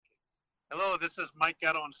Hello, this is Mike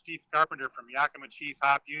Getto and Steve Carpenter from Yakima Chief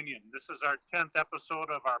Hop Union. This is our 10th episode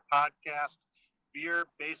of our podcast, Beer,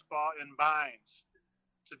 Baseball, and Vines.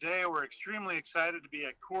 Today, we're extremely excited to be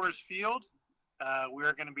at Coors Field.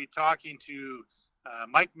 We're going to be talking to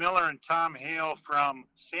Mike Miller and Tom Hale from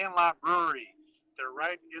Sandlot Brewery. They're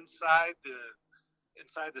right inside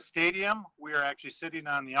the stadium. We are actually sitting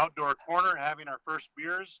on the outdoor corner having our first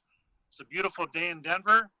beers. It's a beautiful day in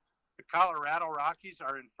Denver. The Colorado Rockies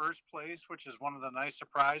are in first place, which is one of the nice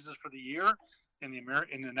surprises for the year in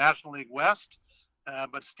the National League West.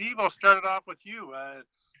 But Steve, I'll start it off with you.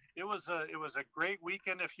 It was a great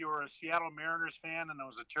weekend if you were a Seattle Mariners fan, and it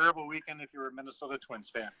was a terrible weekend if you were a Minnesota Twins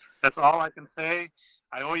fan. That's all I can say.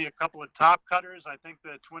 I owe you a couple of top cutters. I think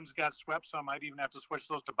the Twins got swept, so I might even have to switch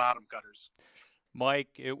those to bottom cutters. Mike,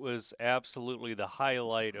 it was absolutely the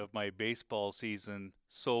highlight of my baseball season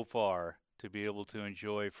so far to be able to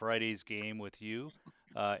enjoy Friday's game with you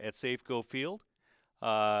at Safeco Field.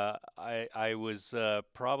 I was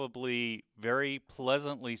probably very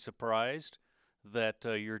pleasantly surprised that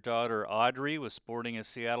your daughter Audrey was sporting a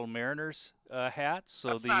Seattle Mariners hat.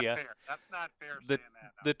 So That's not fair. That's not fair the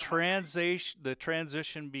saying that. the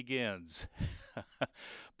transition begins.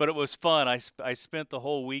 But it was fun. I spent the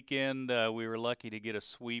whole weekend. We were lucky to get a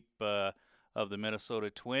sweep of the Minnesota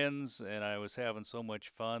Twins, and I was having so much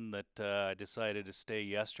fun that I decided to stay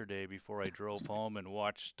yesterday before I drove home and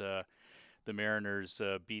watched the Mariners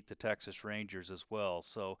beat the Texas Rangers as well.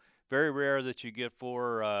 So very rare that you get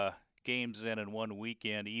four games in one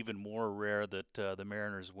weekend. Even more rare that the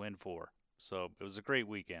Mariners win four. So it was a great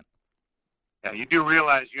weekend. Yeah, you do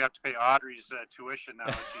realize you have to pay Audrey's tuition now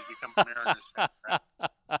that she's become a Mariners fan,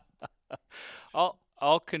 right?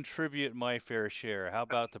 I'll contribute my fair share. How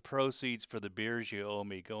about the proceeds for the beers you owe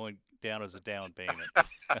me going down as a down payment?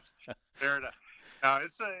 Fair enough. Now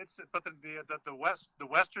but the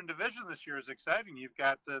Western Division this year is exciting. You've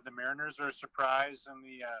got the Mariners are a surprise in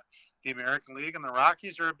the American League, and the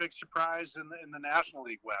Rockies are a big surprise in the National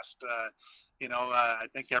League West. I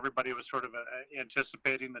think everybody was sort of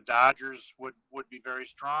anticipating the Dodgers would be very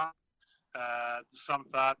strong. Some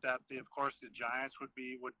thought that of course the Giants would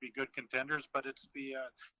be good contenders, but it's the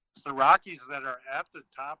Rockies that are at the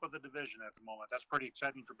top of the division at the moment. That's pretty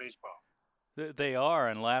exciting for baseball. They are,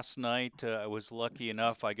 and last night I was lucky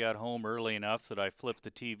enough. I got home early enough that I flipped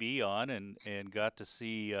the TV on and got to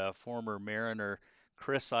see former Mariner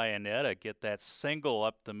Chris Iannetta get that single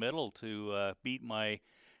up the middle to beat my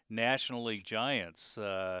National League Giants.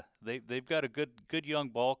 They've got a good young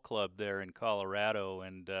ball club there in Colorado,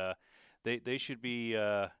 and they should be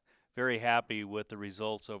very happy with the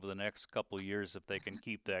results over the next couple of years if they can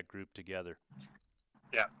keep that group together.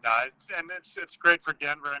 Yeah, it's great for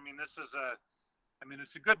Denver. I mean,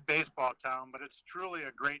 it's a good baseball town, but it's truly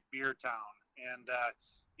a great beer town.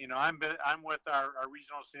 And I'm with our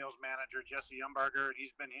regional sales manager Jesse Umbarger, and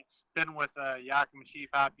he's been with Yakima Chief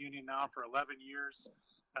Hop Union now for 11 years.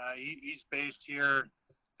 He's based here.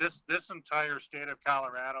 This entire state of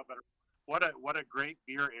Colorado, but what a great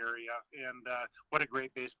beer area, and what a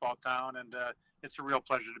great baseball town. And it's a real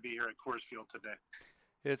pleasure to be here at Coors Field today.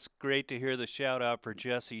 It's great to hear the shout out for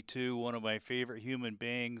Jesse, too. One of my favorite human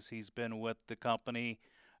beings. He's been with the company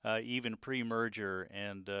even pre-merger,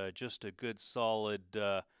 and just a good, solid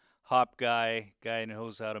hop guy. Guy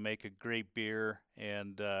knows how to make a great beer,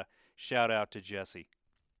 and shout out to Jesse.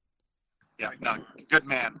 Yeah, no, good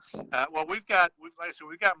man. Well, we've got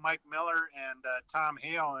Mike Miller and Tom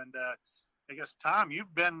Hale, and I guess Tom,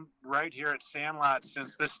 you've been right here at Sandlot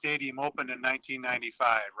since this stadium opened in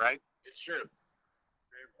 1995, right? It's true.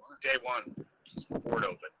 Day one, just before it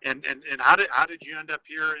opened. And how did you end up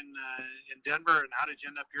here in Denver, and how did you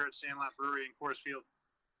end up here at Sandlot Brewery in Coors Field?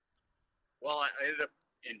 Well, I ended up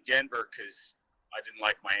in Denver because I didn't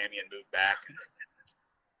like Miami and moved back.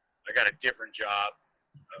 I got a different job.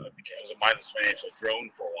 I was a Mindless Financial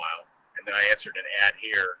drone for a while, and then I answered an ad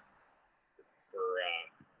here for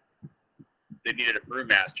they needed a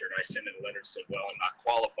brewmaster, and I sent in a letter and said, well, I'm not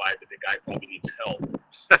qualified, but the guy probably needs help.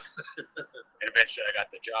 And eventually I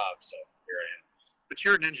got the job, so here I am. But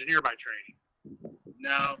you're an engineer by training.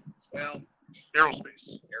 No, well,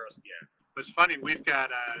 Aerospace. Yeah. But it's funny, we've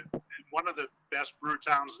got one of the best brew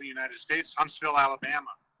towns in the United States, Huntsville,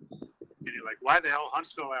 Alabama. And you're like, why the hell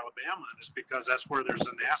Huntsville, Alabama? And it's because that's where there's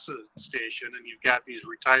a NASA station, and you've got these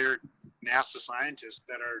retired NASA scientists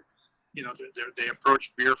that are, they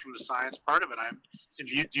approach beer from the science part of it.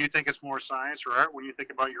 Do you think it's more science or art when you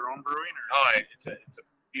think about your own brewing? Or? Oh, it's a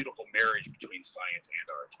beautiful marriage between science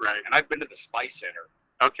and art. Right. And I've been to the Spice Center.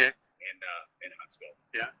 Okay. In Huntsville.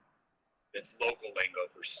 Yeah. It's local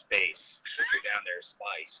lingo for space. If you're down there,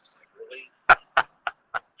 spice. It's like, really?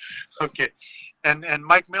 So Okay. And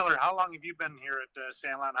Mike Miller, how long have you been here at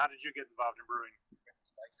Sandlot? How did you get involved in brewing?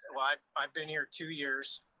 Well, I've been here 2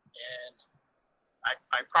 years, and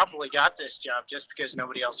I probably got this job just because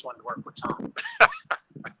nobody else wanted to work with Tom.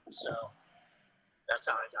 So that's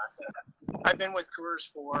how I got there. I've been with Coors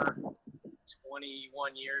for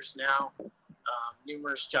 21 years now.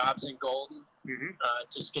 Numerous jobs in Golden.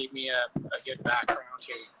 Just gave me a good background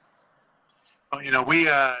here. Well,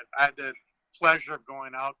 I had the pleasure of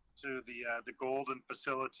going out to the Golden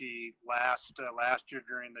facility last year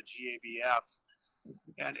during the GABF,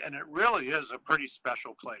 and it really is a pretty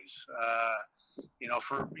special place.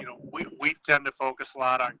 We tend to focus a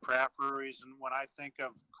lot on craft breweries, and when I think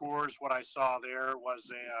of Coors, what I saw there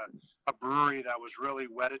was a brewery that was really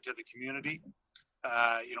wedded to the community.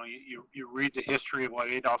 You read the history of what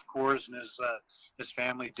Adolf Coors and his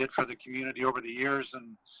family did for the community over the years,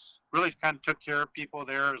 and really kind of took care of people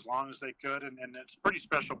there as long as they could. And it's a pretty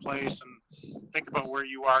special place. And think about where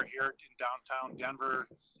you are here in downtown Denver.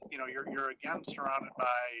 You're again surrounded by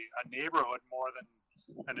a neighborhood more than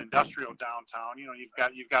an industrial downtown.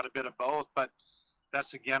 You've got a bit of both, but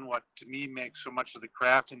that's again what to me makes so much of the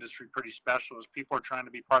craft industry pretty special is people are trying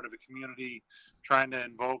to be part of the community, trying to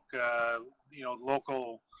invoke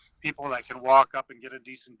local people that can walk up and get a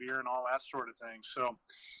decent beer and all that sort of thing. So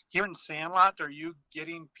here in Sandlot, are you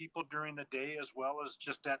getting people during the day as well as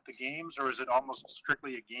just at the games, or is it almost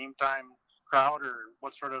strictly a game time crowd, or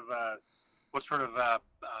what sort of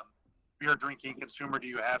beer drinking consumer do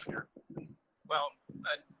you have here? Well,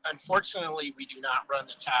 unfortunately, we do not run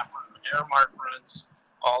the tap room. Aramark runs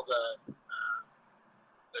all the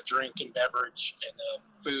drink and beverage and the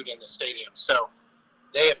food in the stadium. So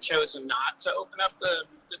they have chosen not to open up the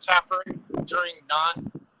tap room during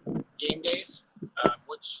non-game days,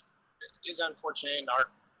 which is unfortunate in our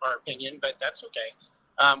opinion, but that's okay.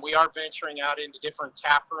 We are venturing out into different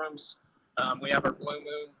tap rooms. We have our Blue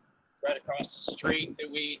Moon right across the street that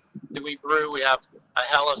we brew. We have a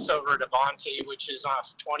Hellas over at Avanti, which is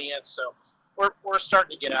off 20th. So we're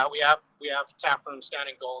starting to get out. We have tap rooms down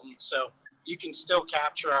in Golden, so you can still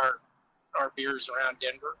capture our beers around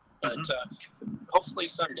Denver. But hopefully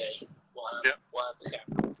someday we'll have the tap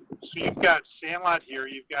room. So you've got Sandlot here.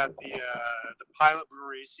 You've got the pilot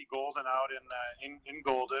brewery, AC Golden, out in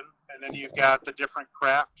Golden, and then you've got the different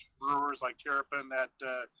craft brewers like Terrapin that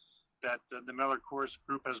the Miller Coors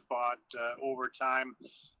group has bought over time.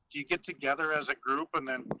 Do you get together as a group and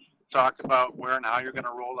then talk about where and how you're going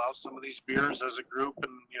to roll out some of these beers as a group,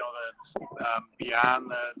 and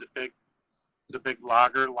beyond the big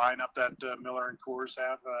lager lineup that Miller and Coors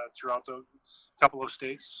have throughout the couple of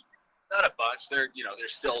states? Not a bunch. They're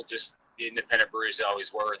still just the independent breweries they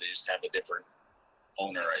always were. They just have a different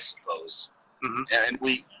owner, I suppose. Mm-hmm. And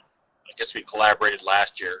I guess we collaborated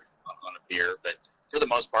last year on a beer, but for the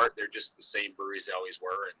most part, they're just the same breweries they always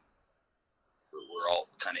were, and we're all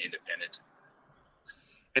kind of independent.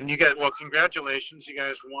 And you guys, well, congratulations! You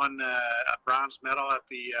guys won a bronze medal at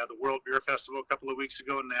the World Beer Festival a couple of weeks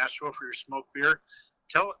ago in Nashville for your smoked beer.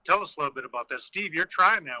 Tell us a little bit about that. Steve, you're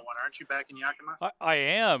trying that one, aren't you, back in Yakima? I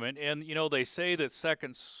am, and they say that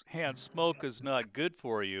second-hand smoke is not good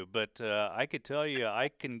for you, but I could tell you I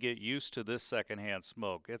can get used to this second-hand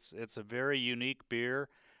smoke. It's a very unique beer,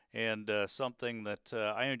 and something that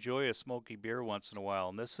I enjoy a smoky beer once in a while,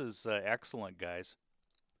 and this is excellent, guys.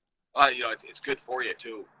 It's good for you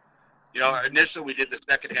too. Initially we did the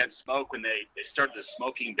secondhand smoke when they started the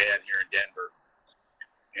smoking ban here in Denver,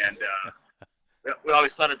 and we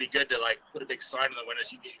always thought it'd be good to put a big sign on the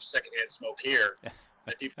windows: "You get your secondhand smoke here."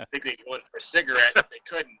 And people think they could go in for a cigarette, but they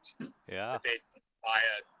couldn't. Yeah. But they'd buy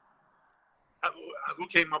Who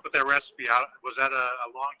came up with that recipe? Was that a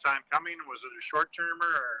long time coming? Was it a short termer?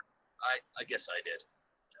 Or I guess I did.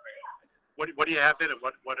 what do you have in it?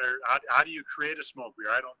 How do you create a smoked beer?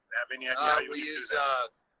 I don't have any idea how you We do use that.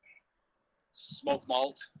 smoked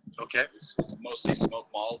malt. Okay. It's mostly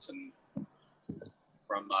smoked malt and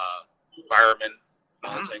from Environment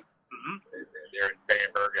Malting. Mm-hmm. They're in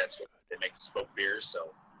Bamberg. That's what they make the smoked beers.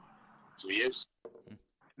 So that's what we use.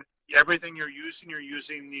 Everything you're using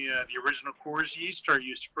the original Coors yeast, or are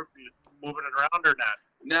you moving it around or not?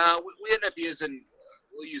 No, we end up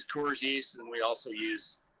we'll use Coors yeast, and we also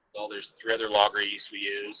use, there's 3 other lager yeast we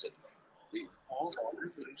use. And All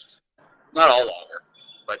lager yeast? not all lager,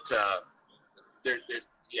 but so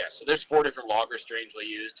there's 4 different lager strains we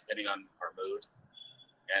use depending on our mood.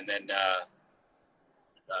 And then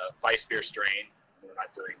Weiss beer strain. We're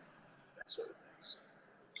not doing that sort of things.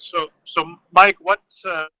 So Mike, what's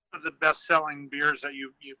the best-selling beers that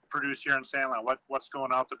you produce here in Sandlot? What's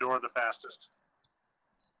going out the door the fastest?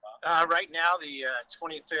 Right now, the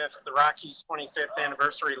 25th, the Rockies 25th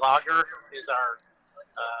anniversary lager is our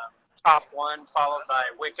top one, followed by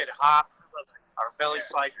Wicked Hop, our Belly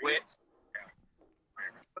Slide Wit.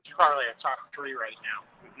 It's probably a top three right now.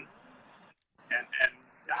 And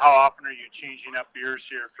how often are you changing up beers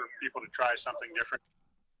here for people to try something different?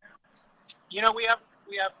 You know, we have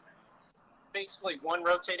basically one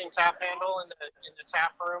rotating tap handle in the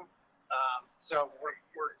tap room. So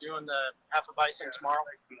we're doing the Half a Bison tomorrow,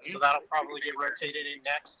 so that'll probably get rotated in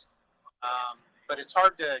next. But it's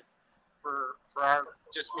hard for our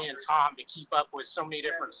just me and Tom to keep up with so many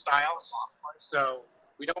different styles. So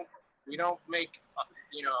we don't make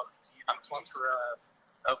a plethora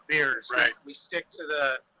of beers. Right. We stick to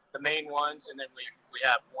the main ones, and then we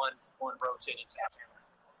have one rotating tap handle.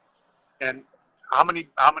 And how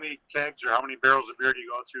many kegs or how many barrels of beer do you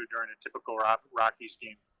go through during a typical Rockies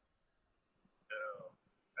game?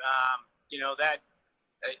 That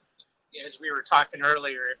as we were talking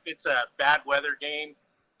earlier, if it's a bad weather game,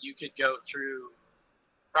 you could go through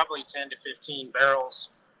probably 10 to 15 barrels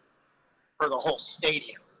for the whole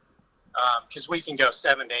stadium, because we can go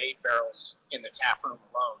 7 to 8 barrels in the tap room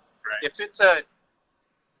alone. Right. If it's a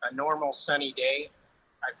normal sunny day,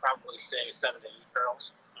 I'd probably say 7 to 8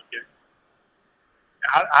 barrels. Okay.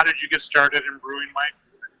 How did you get started in brewing, Mike?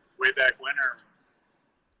 Way back when, or?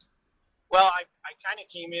 Well, I kind of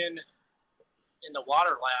came in the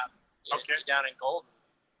water lab down in Golden.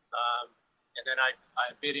 And then I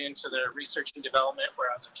bit into the research and development where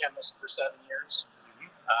I was a chemist for 7 years.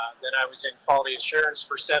 Then I was in quality assurance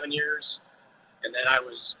for 7 years. And then I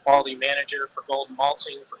was quality manager for Golden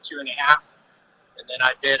Malting for 2.5. And then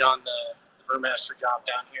I bid on the brewmaster job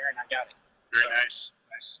down here, and I got it. Very nice.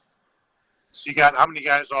 So you got how many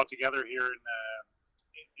guys all together here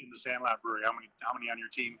in the Sandlot Brewery? How many on your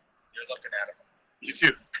team? You're looking at him. You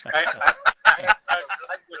too.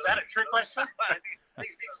 Was that a trick question? I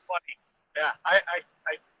think it's funny. Yeah,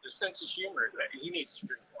 the sense of humor, he needs to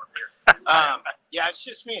drink more beer. Yeah, it's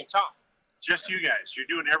just me and Tom. Just you guys. You're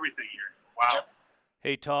doing everything here. Wow. Yep.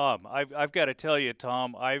 Hey Tom, I've got to tell you,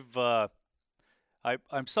 Tom, I'm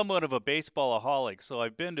somewhat of a baseball-aholic, so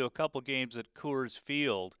I've been to a couple games at Coors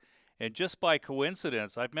Field, and just by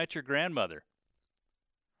coincidence, I've met your grandmother.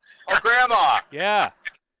 Oh, Grandma! Yeah.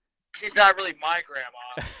 She's not really my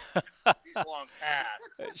grandma. She's long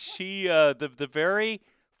past. She the very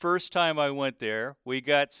first time I went there, we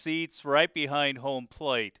got seats right behind home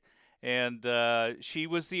plate, and she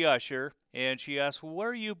was the usher, and she asked, well,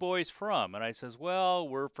 where are you boys from? And I says, well,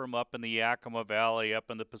 we're from up in the Yakima Valley, up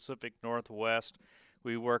in the Pacific Northwest.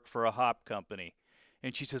 We work for a hop company.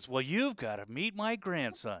 And she says, well, you've got to meet my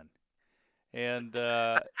grandson. And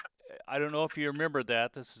I don't know if you remember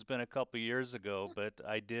that. This has been a couple years ago, but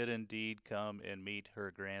I did indeed come and meet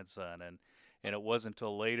her grandson. And it wasn't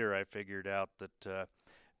until later I figured out that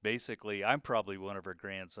basically I'm probably one of her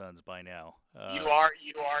grandsons by now. You are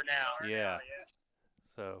now. Yeah.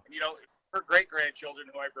 So. Her great-grandchildren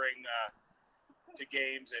who I bring to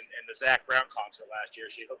games and the Zach Brown concert last year,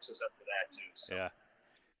 she hooks us up to that too. So. Yeah.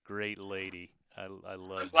 Great lady. I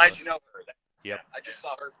love I'm glad you know her. Yep. Yeah, I just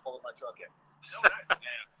saw her pulling my truck in.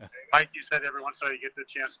 Mike, you said every once in a while you get the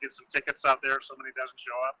chance to get some tickets out there if somebody doesn't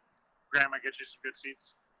show up. Grandma gets you some good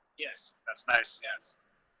seats. Yes. That's nice. Yes.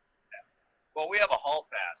 Yeah. Well, we have a hall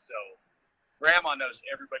pass, so Grandma knows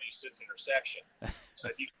everybody who sits in her section. So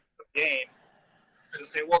if you go to the game, she'll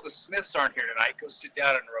say, well, the Smiths aren't here tonight. Go sit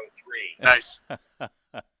down in row 3. Nice.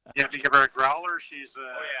 You have to give her a growler. She's Oh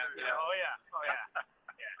yeah.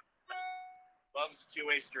 Loves a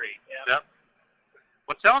two-way street. Yep.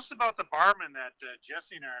 Well, tell us about the Barman that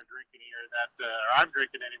Jesse and I are drinking here. Or I'm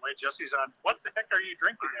drinking anyway. Jesse's on. What the heck are you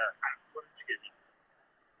drinking there? What did you give me?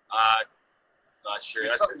 Not sure.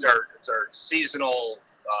 It's our seasonal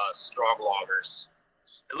strong lagers.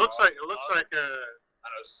 It looks like I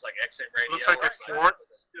don't know. It's like Exit Radio. It looks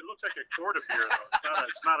like a quart of beer though.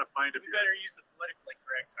 It's not a pint of You beer. better use the politically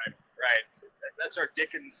correct title. Right. That's our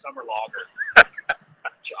Dickens summer lager.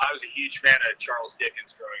 I was a huge fan of Charles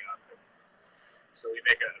Dickens growing up, so we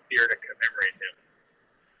make a beer to commemorate him.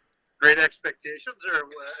 Great Expectations, or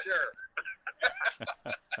Sure.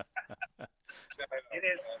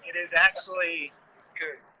 It is actually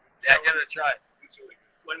good. Yeah, give it a try. It's really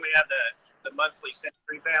good. when we have the monthly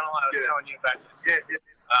sensory panel I was Yeah. telling you about this. Yeah.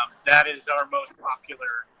 That is our most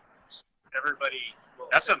popular. Everybody will.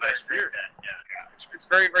 That's a nice beer. It's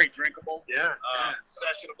very, very drinkable. Yeah. It's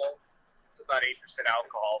sessionable. It's about 8%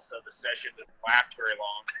 alcohol, so the session doesn't last very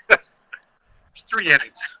long. It's 3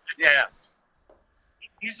 innings. Yeah.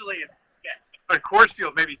 Usually, But Coors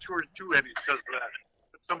Field maybe two innings because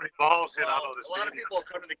so many balls hit out Well, of this. a lot of people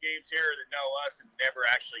come to the games here that know us and never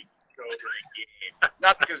actually go to the game.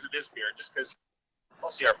 Not because of this beer, just because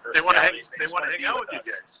mostly our They want to hang. personalities. They want to hang out with you us.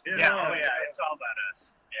 guys. Yeah, it's all about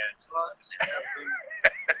us. Yeah, it's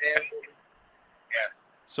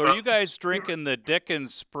So are you guys drinking the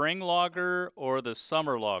Dickens Spring Lager or the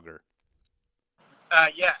Summer Lager?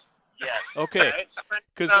 Yes. yes. Okay, Yeah, it's spring,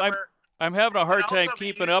 because summer, I'm having a hard and time also be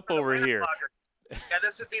keeping used up for the over red here. lager. Yeah,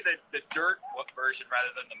 this would be the dirt version rather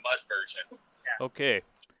than the mud version. Okay,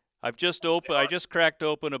 I just cracked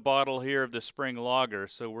open a bottle here of the Spring Lager,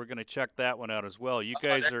 so we're gonna check that one out as well. You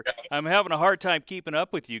guys are. I'm having a hard time keeping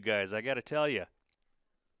up with you guys. I got to tell you.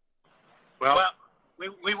 Well,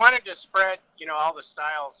 We wanted to spread, all the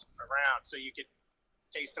styles around so you could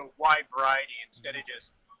taste a wide variety instead of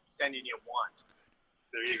just sending you one.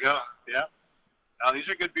 there you go. Yeah. Now these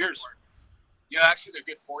are good beers. Yeah, actually,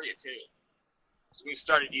 they're good for you too. So we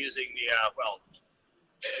started using the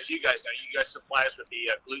as you guys know, you guys supply us with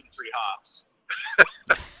the gluten-free hops.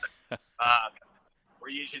 We're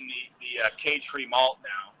using the cage-free malt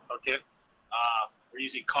now. Okay. We're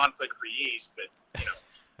using conflict-free yeast, but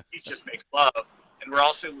yeast just makes love. And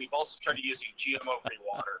we've also started using GMO-free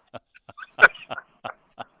water.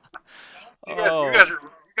 You guys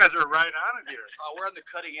are right on it here. We're on the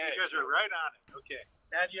cutting edge. You guys are right on it. Okay.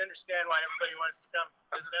 Now do you understand why everybody wants to come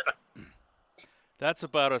visit us? That's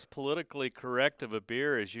about as politically correct of a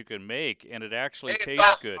beer as you can make, and it actually Hey,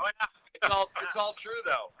 tastes good. It's all true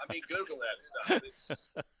though. I mean, Google that stuff. It's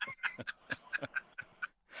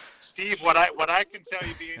Steve, what I can tell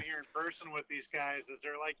you being here in person with these guys is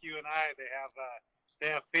they're like you and I. They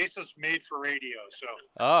have faces made for radio. So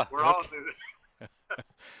we're all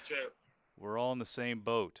true. We're all in the same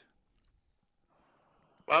boat.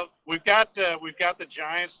 well. We've got the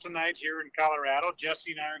Giants tonight here in Colorado.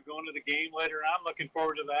 Jesse and I are going to the game later on. Looking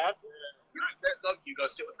forward to that. Look, you go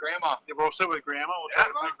sit with Grandma. We'll sit with Grandma. We'll try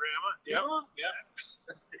to find Grandma. Yep.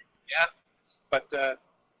 Yeah. But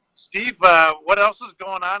Steve, what else is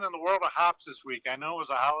going on in the world of hops this week? I know it was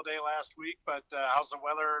a holiday last week, but how's the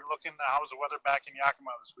weather looking? How's the weather back in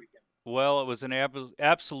Yakima this weekend? Well, it was an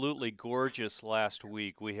absolutely gorgeous last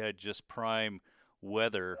week. We had just prime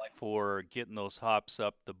weather for getting those hops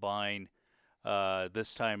up the vine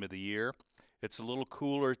this time of the year. It's a little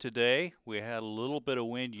cooler today. We had a little bit of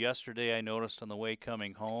wind yesterday, I noticed on the way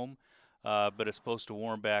coming home, but it's supposed to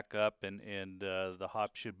warm back up and the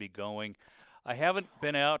hops should be going. I haven't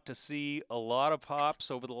been out to see a lot of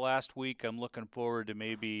hops over the last week. I'm looking forward to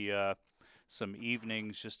maybe some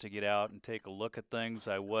evenings just to get out and take a look at things.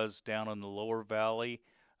 I was down in the lower valley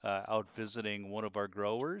out visiting one of our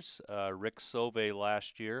growers, Rick Sauve,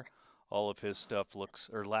 last year.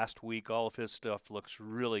 Last week, all of his stuff looks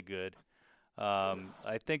really good.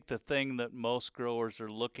 I think the thing that most growers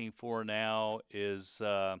are looking for now is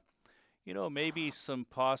maybe some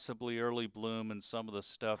possibly early bloom in some of the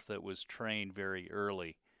stuff that was trained very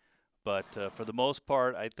early. But for the most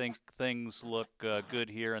part, I think things look good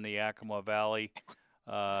here in the Yakima Valley.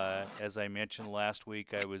 As I mentioned last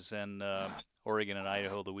week, I was in Oregon and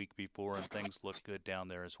Idaho the week before, and things look good down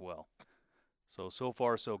there as well. So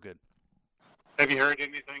far, so good. Have you heard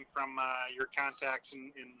anything from your contacts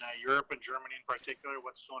in Europe and Germany in particular?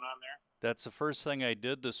 What's going on there? That's the first thing I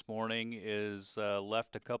did this morning is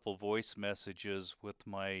left a couple voice messages with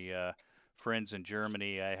my friends in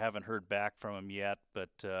Germany. I haven't heard back from them yet, but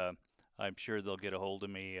I'm sure they'll get a hold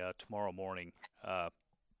of me tomorrow morning.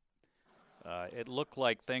 It looked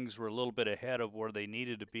like things were a little bit ahead of where they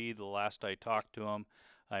needed to be the last I talked to them.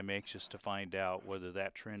 I'm anxious to find out whether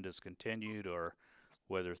that trend has continued or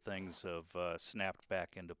whether things have snapped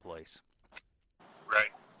back into place.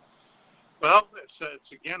 Right. Well, it's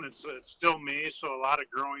still May, so a lot of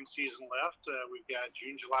growing season left. We've got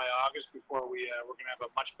June, July, August before we're going to have a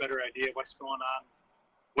much better idea of what's going on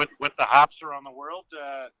with the hops around the world.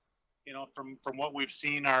 From what we've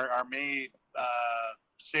seen, our May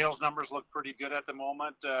sales numbers look pretty good at the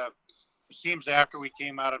moment. It seems after we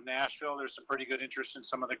came out of Nashville, there's some pretty good interest in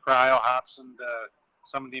some of the cryo hops and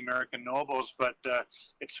some of the American Nobles, but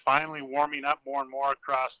it's finally warming up more and more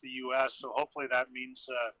across the U.S. So hopefully that means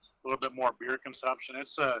a little bit more beer consumption.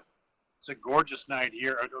 It's a gorgeous night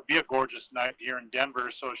here. It'll be a gorgeous night here in Denver,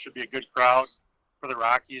 so it should be a good crowd for the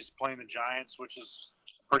Rockies playing the Giants, which is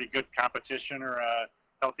a pretty good competition or a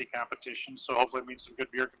healthy competition. So hopefully it means some good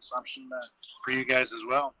beer consumption for you guys as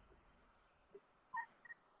well.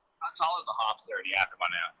 That's all of the hops there in Yakima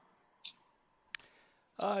now.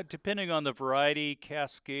 Depending on the variety,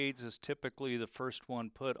 Cascades is typically the first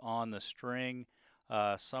one put on the string.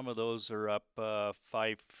 Some of those are up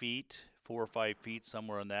 5 feet, 4 or 5 feet,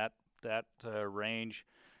 somewhere in that range.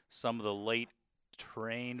 Some of the late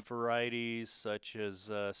terrain varieties such as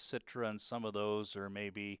Citra, and some of those are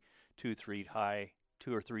maybe 2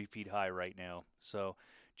 or 3 feet high right now. So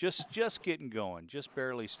just getting going, just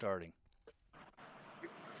barely starting.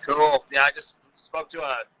 Cool. Yeah, I just spoke to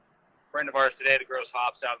a friend of ours today that grows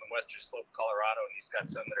hops out in the western slope of Colorado, and he's got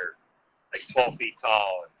some that are like 12 feet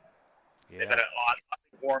tall. And they've had an odd,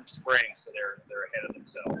 warm spring, so they're ahead of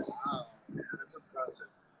themselves. Wow, yeah, that's impressive.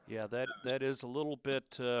 Yeah, that is a little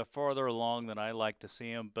bit farther along than I like to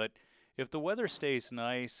see them, but if the weather stays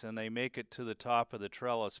nice and they make it to the top of the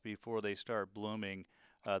trellis before they start blooming,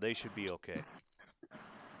 they should be okay.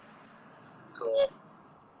 Cool.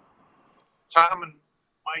 Tom and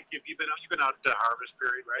Mike, you've been out the harvest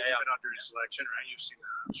period, right? Yeah. You've been out during selection, right? You've seen the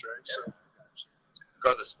hops, right? Yeah. So,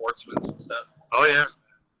 Go to the sportsman's and stuff. oh yeah,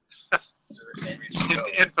 So there's no reason to go.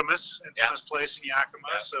 infamous place in Yakima.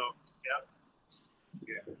 Yeah. So yeah.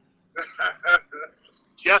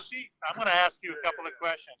 Jesse, I'm going to ask you a couple of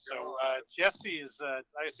questions. So Jesse is,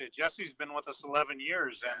 like I said, Jesse's been with us 11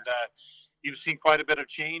 years, and you've seen quite a bit of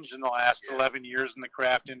change in the last 11 years in the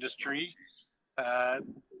craft industry.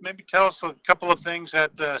 Maybe tell us a couple of things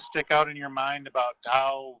that stick out in your mind about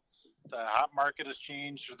how the hop market has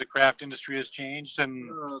changed or the craft industry has changed, and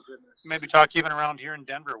maybe talk even around here in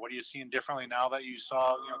Denver. What are you seeing differently now that you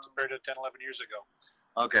saw, compared to 10, 11 years ago?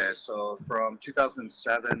 Okay, so from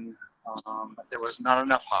 2007, there was not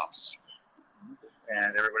enough hops,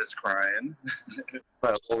 and everybody's crying.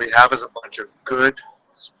 But what we have is a bunch of good,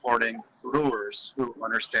 supporting brewers who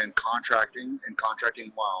understand contracting and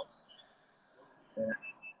contracting well. And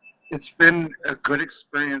it's been a good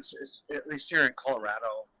experience, at least here in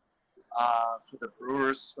Colorado, for the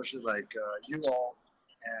brewers, especially like you all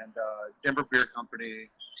and Denver Beer Company,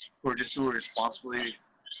 who are just doing responsibly.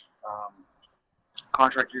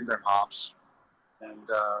 Contracting their hops, and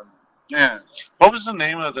yeah. What was the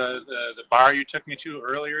name of the bar you took me to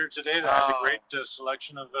earlier today that had a great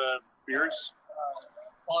selection of beers?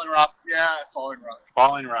 Falling Rock. Yeah, Falling Rock.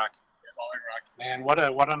 Falling Rock. Yeah, Falling Rock. Man,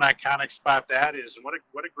 what an iconic spot that is, and what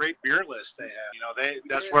a great beer list they have.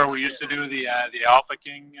 That's where we used to do the Alpha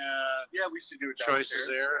King Yeah, we used to do it choices downstairs.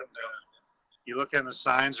 there, and you look at the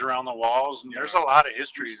signs around the walls, and there's a lot of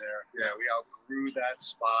history there. Yeah, we outgrew that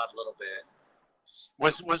spot a little bit.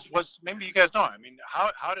 Was maybe you guys know? I mean,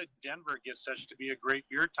 how did Denver get such to be a great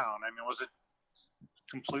beer town? I mean, was it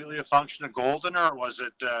completely a function of Golden, or was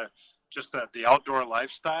it just the outdoor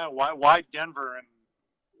lifestyle? Why Denver, and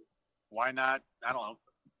why not? I don't know.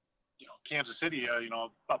 Kansas City.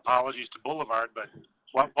 Apologies to Boulevard, but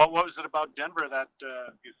what was it about Denver that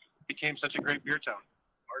it became such a great beer town?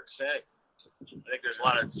 Hard to say. I think there's a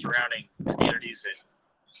lot of surrounding communities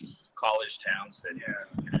and college towns that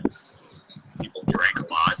people drink a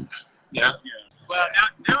lot. Yeah. Well,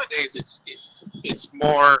 nowadays it's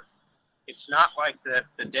more. It's not like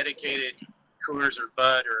the dedicated Coors or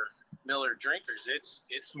Bud or Miller drinkers.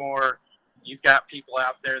 It's more. You've got people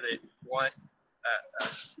out there that want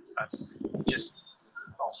just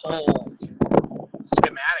a whole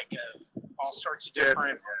schematic of all sorts of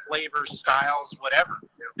different flavors, styles, whatever.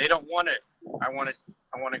 They don't want it. I want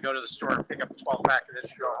to go to the store and pick up a 12-pack of this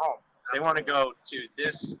and go home. They want to go to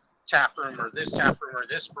this tap room or this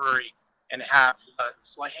brewery and have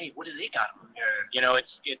it's like, hey, what do they got?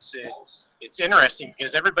 It's interesting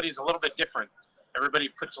because everybody's a little bit different. Everybody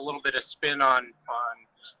puts a little bit of spin on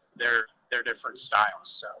their different styles.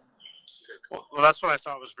 So. Well, that's what I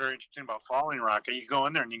thought was very interesting about Falling Rock. You go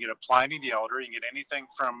in there and you get a Pliny the Elder. You get anything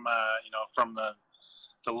from from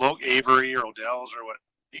the local Avery or Odell's or what.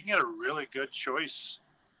 You can get a really good choice,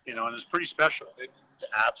 and it's pretty special.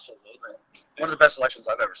 Absolutely. One of the best selections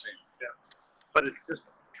I've ever seen. Yeah. But it's just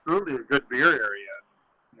truly a good beer area.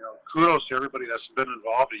 Kudos to everybody that's been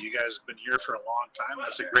involved. You guys have been here for a long time.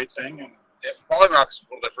 That's a great thing. And Falling Rock is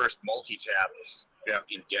one of the first multi-taps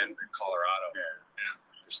in Denver, Colorado. Yeah.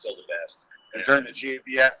 They're still the best. And during the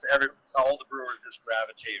GABF, all the brewers just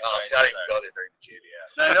gravitate. Oh, right so I didn't there. go there during the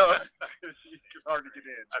GABF. I know. It's hard to get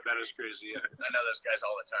in. I bet it's crazy. Yeah. I know those guys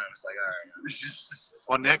all the time. It's like, all right.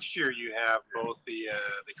 Well, next year you have both the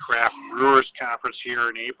Craft Brewers Conference here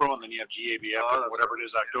in April, and then you have GABF or whatever it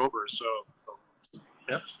is, October. So,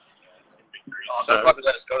 yeah. Oh, they'll probably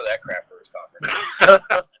let us go to that craft brewers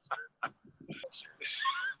conference.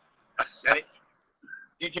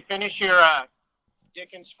 Did you finish your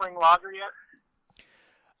Dickens Spring Lager yet?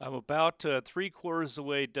 I'm about 3/4 of the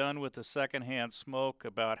way done with the secondhand smoke,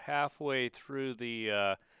 about halfway through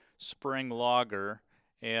the spring lager,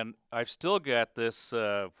 and I've still got this,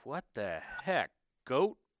 what the heck,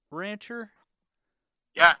 Goat Rancher?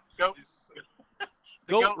 Yeah, goat.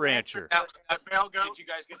 Goat Rancher. Now, pale goat. Did you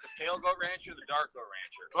guys get the pale goat rancher or the dark goat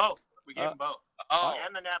rancher? Both. We gave them both. Oh,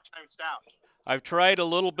 And the Naptime Stout. I've tried a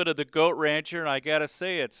little bit of the Goat Rancher, and I gotta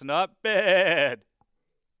say, it's not bad.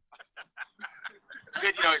 it's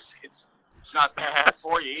good. You know, it's not bad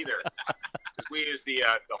for you either. Because we use the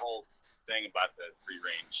whole thing about the free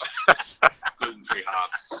range, gluten-free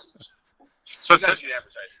hops. So You guys should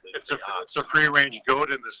advertise it's a gluten-free it's a free range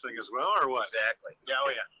goat in this thing as well, or what? Exactly. Yeah, oh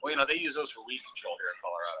yeah. Well, you know, they use those for weed control here in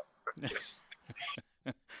Colorado.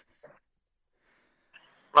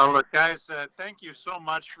 Well, look, guys, thank you so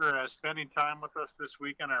much for spending time with us this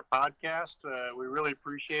week on our podcast. We really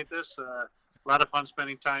appreciate this. A lot of fun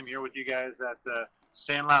spending time here with you guys at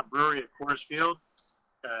Sandlot Brewery at Coors Field.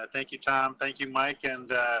 Thank you, Tom. Thank you, Mike. And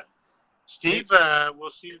Steve, we'll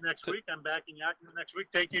see you next week. I'm back in Yakima next week.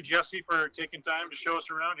 Thank you, Jesse, for taking time to show us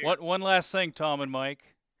around here. One last thing, Tom and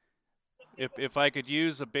Mike. If I could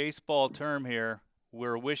use a baseball term here,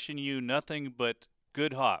 we're wishing you nothing but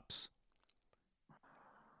good hops.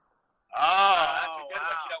 Oh, that's a good one.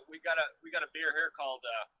 You know, we got a beer here called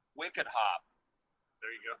Wicked Hop.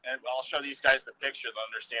 There you go. And I'll show these guys the picture. They'll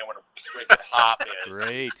understand what a Wicked Hop is.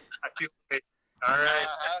 Great. I feel great. All right.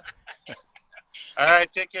 Uh-huh. All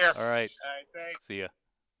right. Take care. All right. All right. Thanks. See ya.